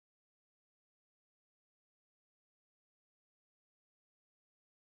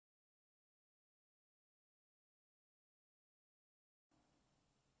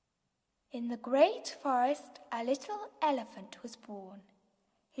In the great forest, a little elephant was born.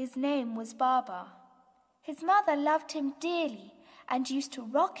 His name was Babar. His mother loved him dearly and used to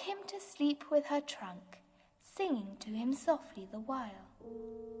rock him to sleep with her trunk, singing to him softly the while.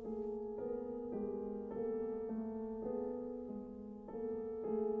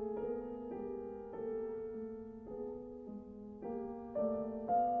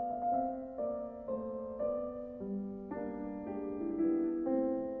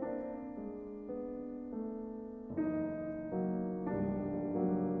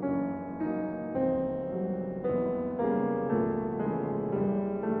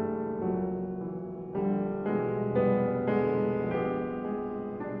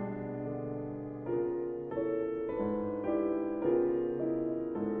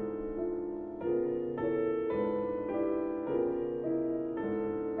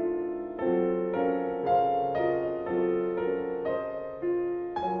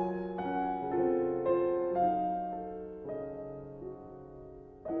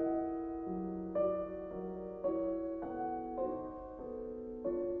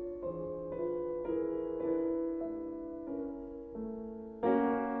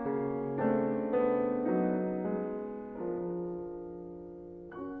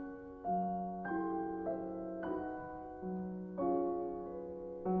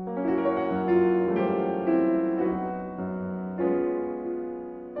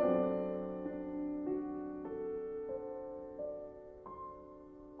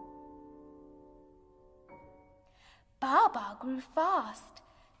 Babar grew fast.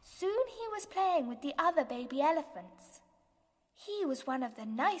 Soon he was playing with the other baby elephants. He was one of the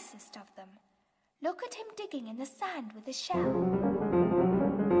nicest of them. Look at him digging in the sand with a shell.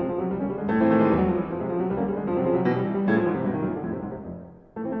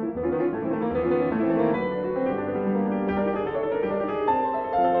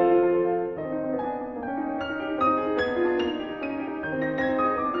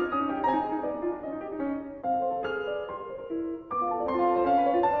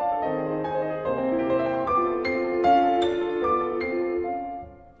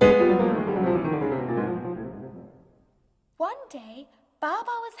 Babar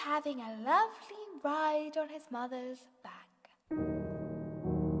was having a lovely ride on his mother's back.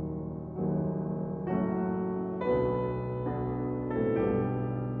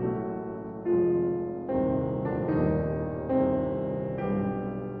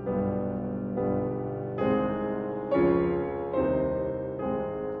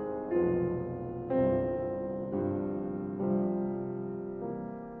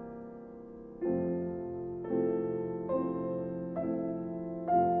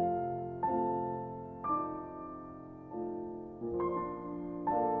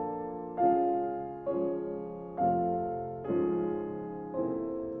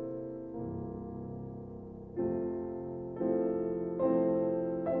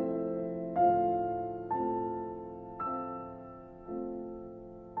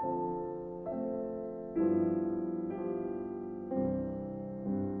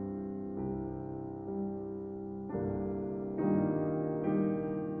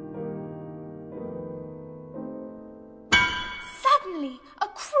 A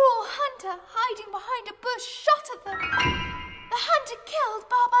cruel hunter hiding behind a bush shot at them. The hunter killed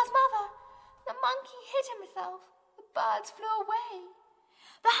Babar's mother. The monkey hid himself. The birds flew away.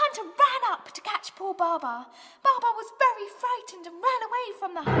 The hunter ran up to catch poor Babar. Babar was very frightened and ran away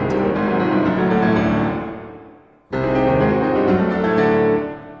from the hunter.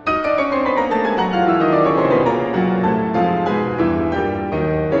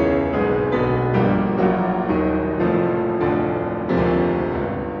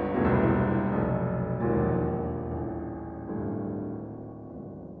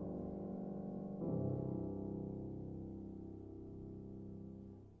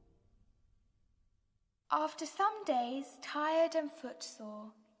 After some days, tired and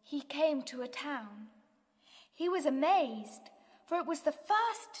footsore, he came to a town. He was amazed, for it was the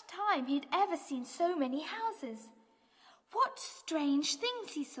first time he'd ever seen so many houses. What strange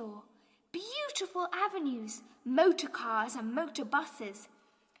things he saw! Beautiful avenues, motor cars and motor buses.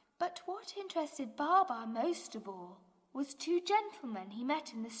 But what interested Babar most of all was two gentlemen he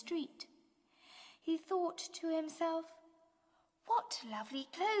met in the street. He thought to himself, "What lovely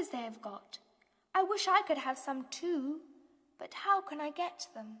clothes they have got! I wish I could have some too, but how can I get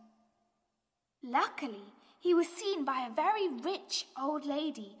them?" Luckily, he was seen by a very rich old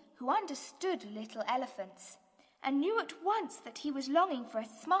lady who understood little elephants and knew at once that he was longing for a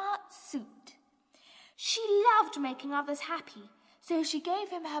smart suit. She loved making others happy, so she gave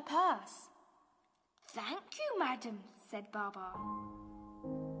him her purse. "Thank you, madam," said Babar.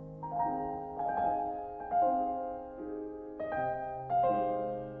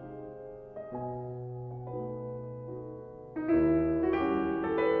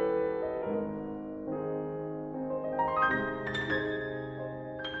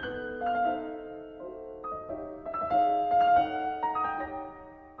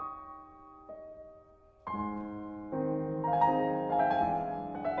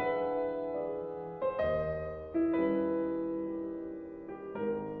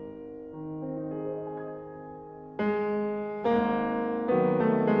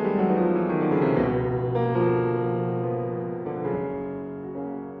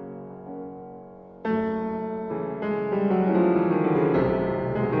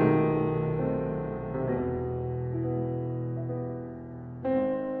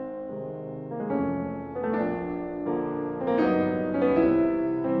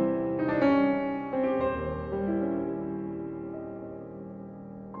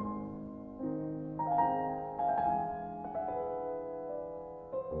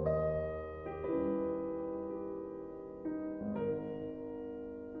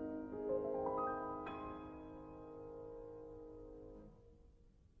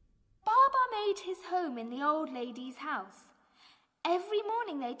 His home in the old lady's house. Every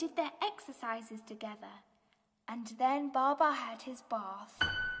morning they did their exercises together, and then Babar had his bath.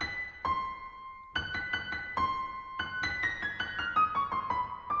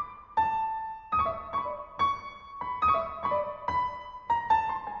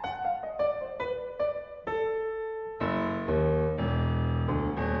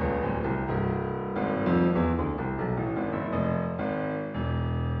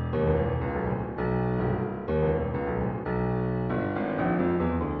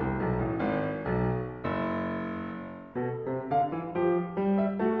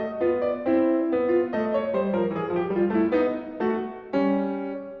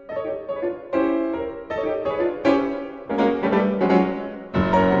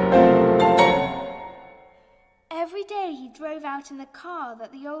 Drove out in the car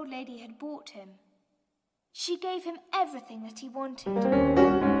that the old lady had bought him. She gave him everything that he wanted.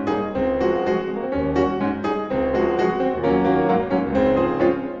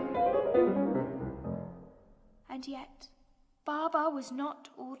 And yet, Babar was not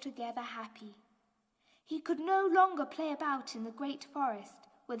altogether happy. He could no longer play about in the great forest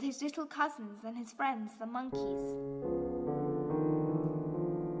with his little cousins and his friends, the monkeys.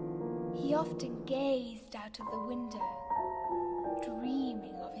 He often gazed out of the window,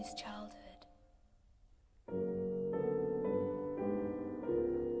 dreaming of his childhood.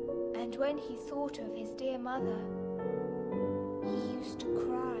 And when he thought of his dear mother, he used to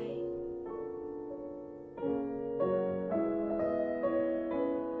cry.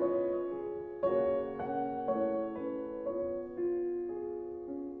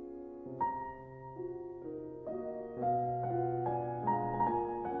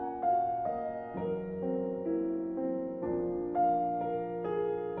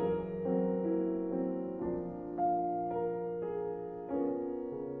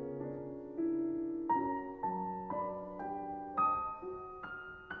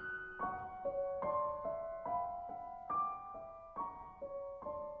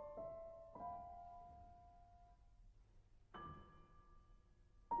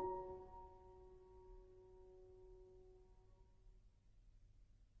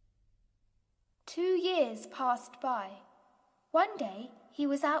 Two years passed by. One day he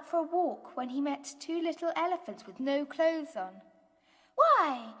was out for a walk when he met two little elephants with no clothes on.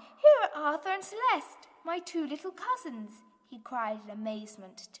 "Why, here are Arthur and Celeste, my two little cousins," he cried in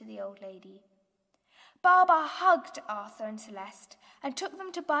amazement to the old lady. Babar hugged Arthur and Celeste and took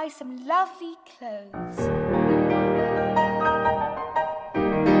them to buy some lovely clothes.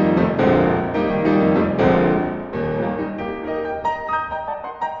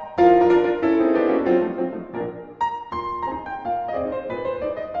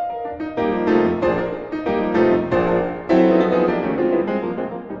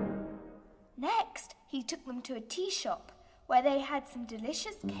 He took them to a tea shop where they had some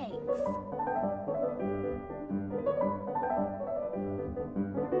delicious cakes.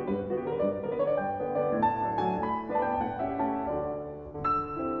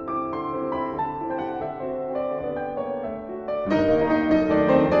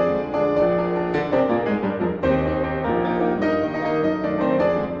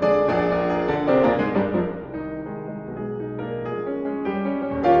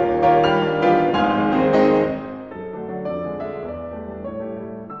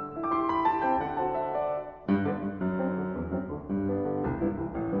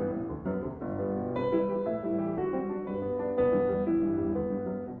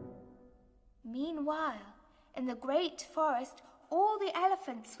 great forest, all the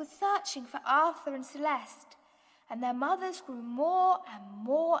elephants were searching for Arthur and Celeste, and their mothers grew more and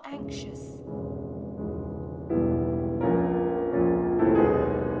more anxious.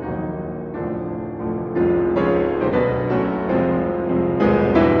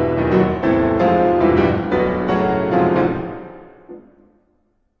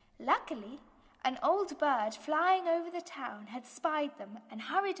 Luckily, an old bird flying over the town had spied them and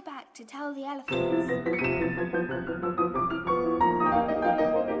hurried back to tell the elephants.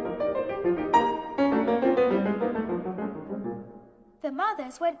 The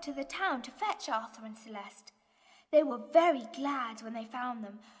mothers went to the town to fetch Arthur and Celeste. They were very glad when they found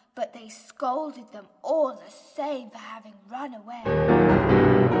them, but they scolded them all the same for having run away.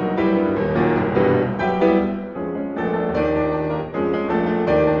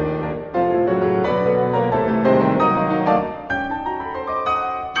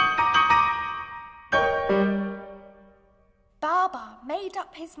 Babar made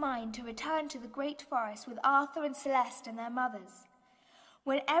up his mind to return to the great forest with Arthur and Celeste and their mothers.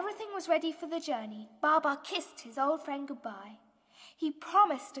 When everything was ready for the journey, Babar kissed his old friend goodbye. He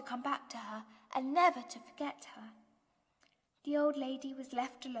promised to come back to her and never to forget her. The old lady was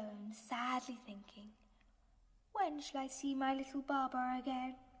left alone, sadly thinking, "When shall I see my little Babar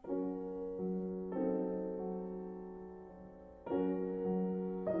again?"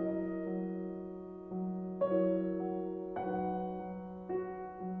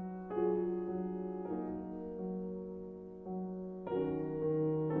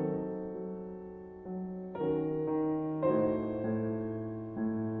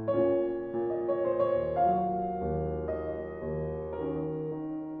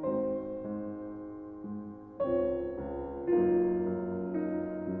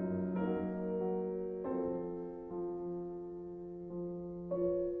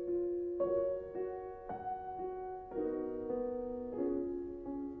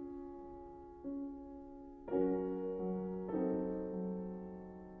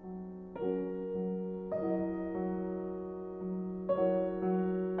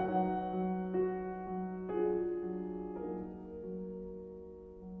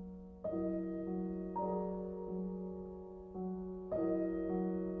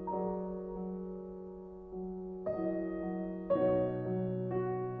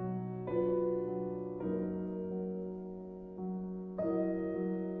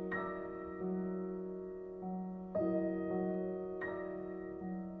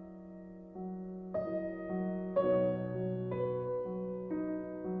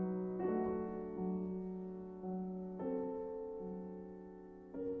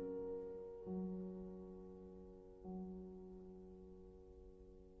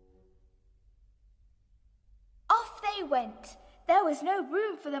 Went. There was no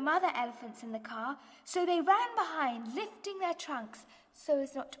room for the mother elephants in the car, so they ran behind, lifting their trunks so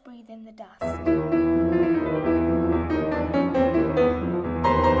as not to breathe in the dust.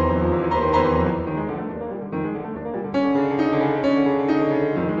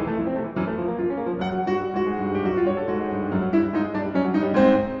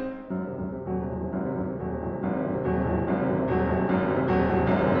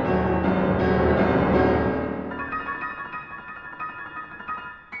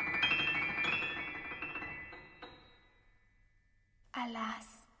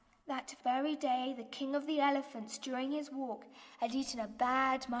 Alas, that very day the king of the elephants during his walk had eaten a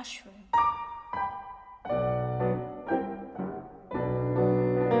bad mushroom.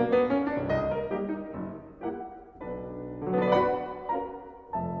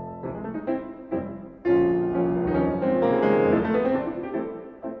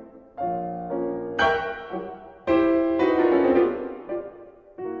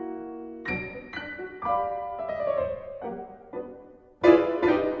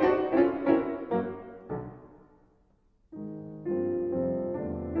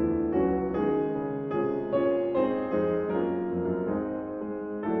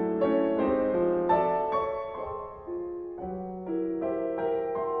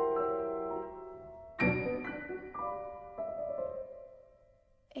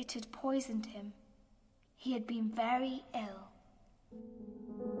 It had poisoned him. He had been very ill.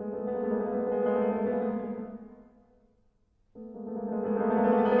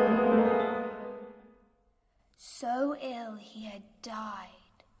 So ill he had died.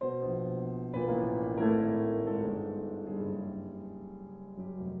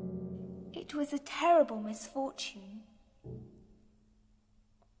 It was a terrible misfortune.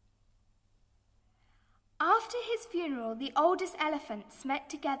 After his funeral, the oldest elephants met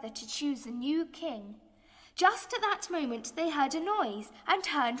together to choose a new king. Just at that moment, they heard a noise and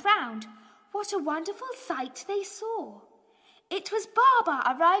turned round. what a wonderful sight they saw. It was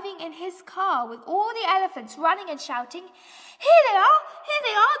Babar arriving in his car with all the elephants running and shouting, "Here they are! Here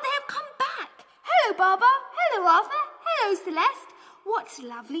they are! They have come back! Hello, Babar! Hello, Arthur! Hello, Celeste! What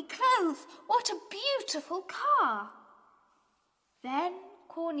lovely clothes! What a beautiful car!" Then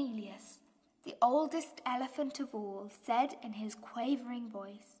Cornelius, the oldest elephant of all, said in his quavering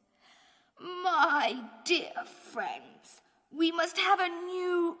voice, "My dear friends, we must have a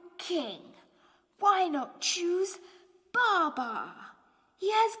new king. Why not choose Babar?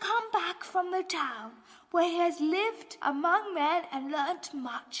 He has come back from the town where he has lived among men and learnt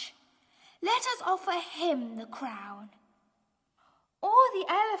much. Let us offer him the crown." All the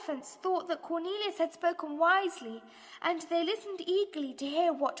elephants thought that Cornelius had spoken wisely, and they listened eagerly to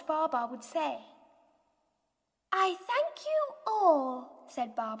hear what Babar would say. "I thank you all,"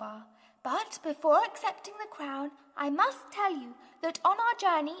 said Babar, "but before accepting the crown, I must tell you that on our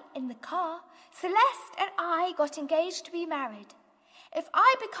journey in the car, Celeste and I got engaged to be married. If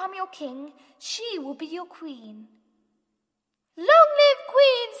I become your king, she will be your queen." "Long live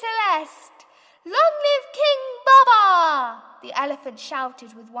Queen Celeste! Long live King Babar!" the elephants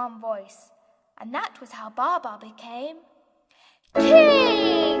shouted with one voice, and that was how Babar became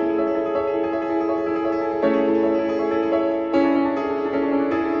king.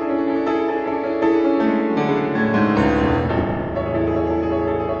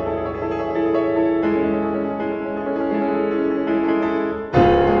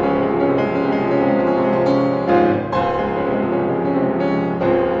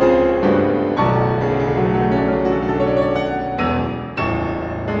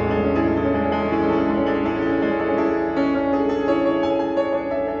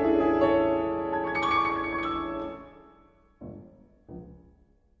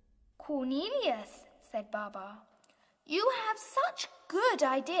 "Cornelius," said Babar, "you have such good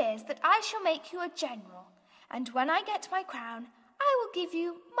ideas that I shall make you a general, and when I get my crown, I will give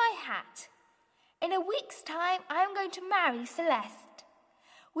you my hat. In a week's time, I am going to marry Celeste.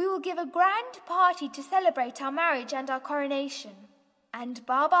 We will give a grand party to celebrate our marriage and our coronation." And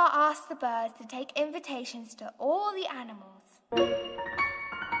Babar asked the birds to take invitations to all the animals.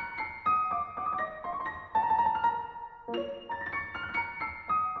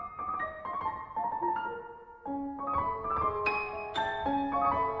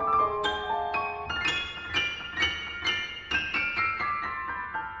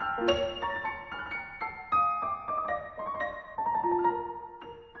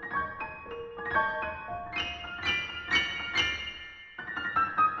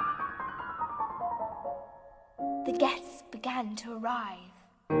 The guests began to arrive.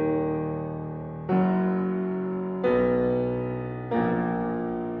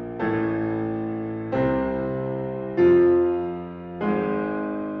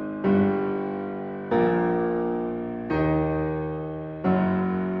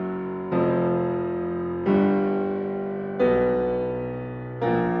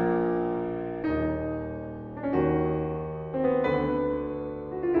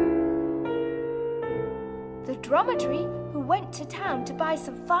 The dromedary, who went to town to buy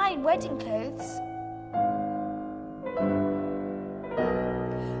some fine wedding clothes,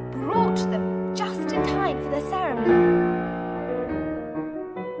 brought them just in time for the ceremony.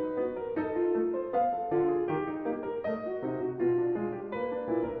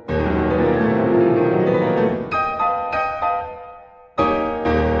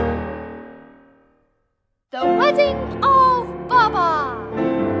 The wedding of Babar!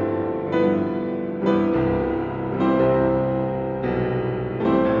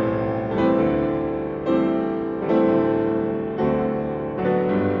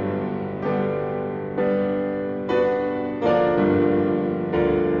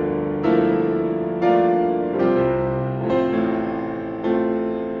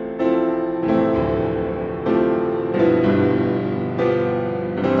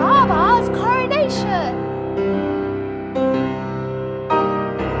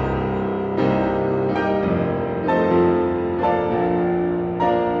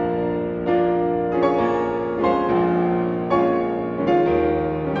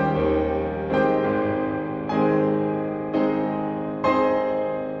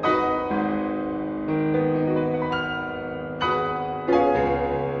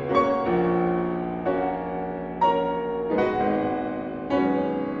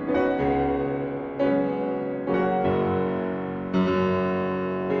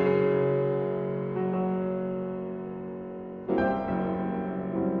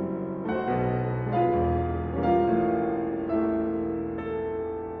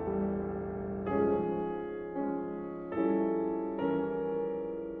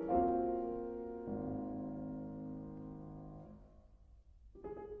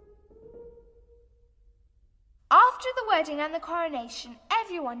 After the wedding and the coronation,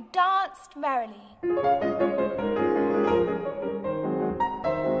 everyone danced merrily.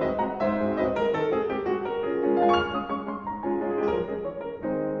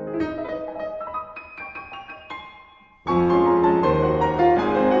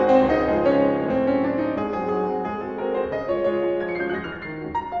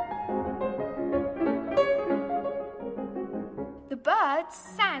 The birds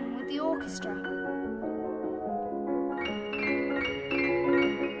sang with the orchestra.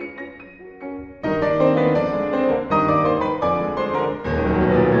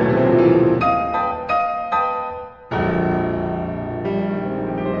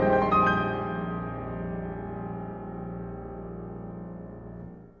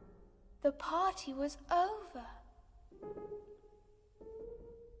 The party was over.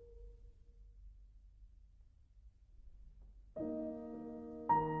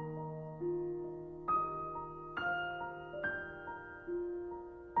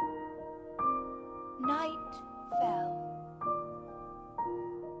 Night fell.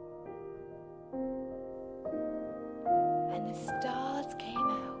 And the stars came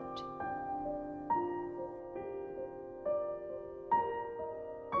out.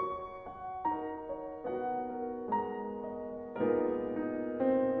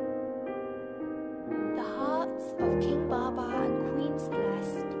 The hearts of King Babar and Queen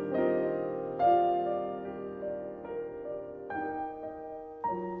Celeste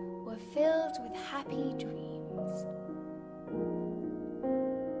were filled with happy dreams.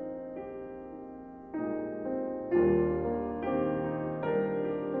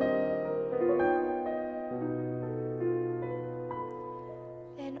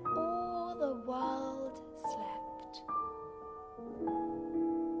 Then all the world slept.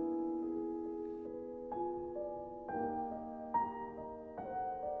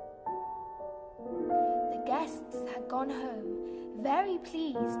 The guests had gone home, very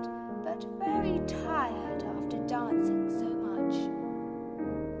pleased, but very tired after dancing so much.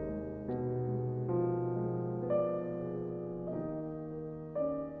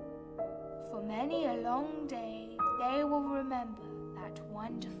 For many a long day, they will remember that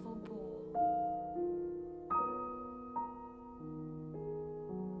wonderful ball.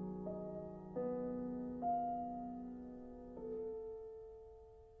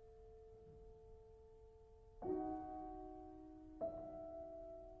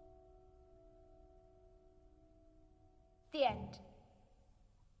 The end.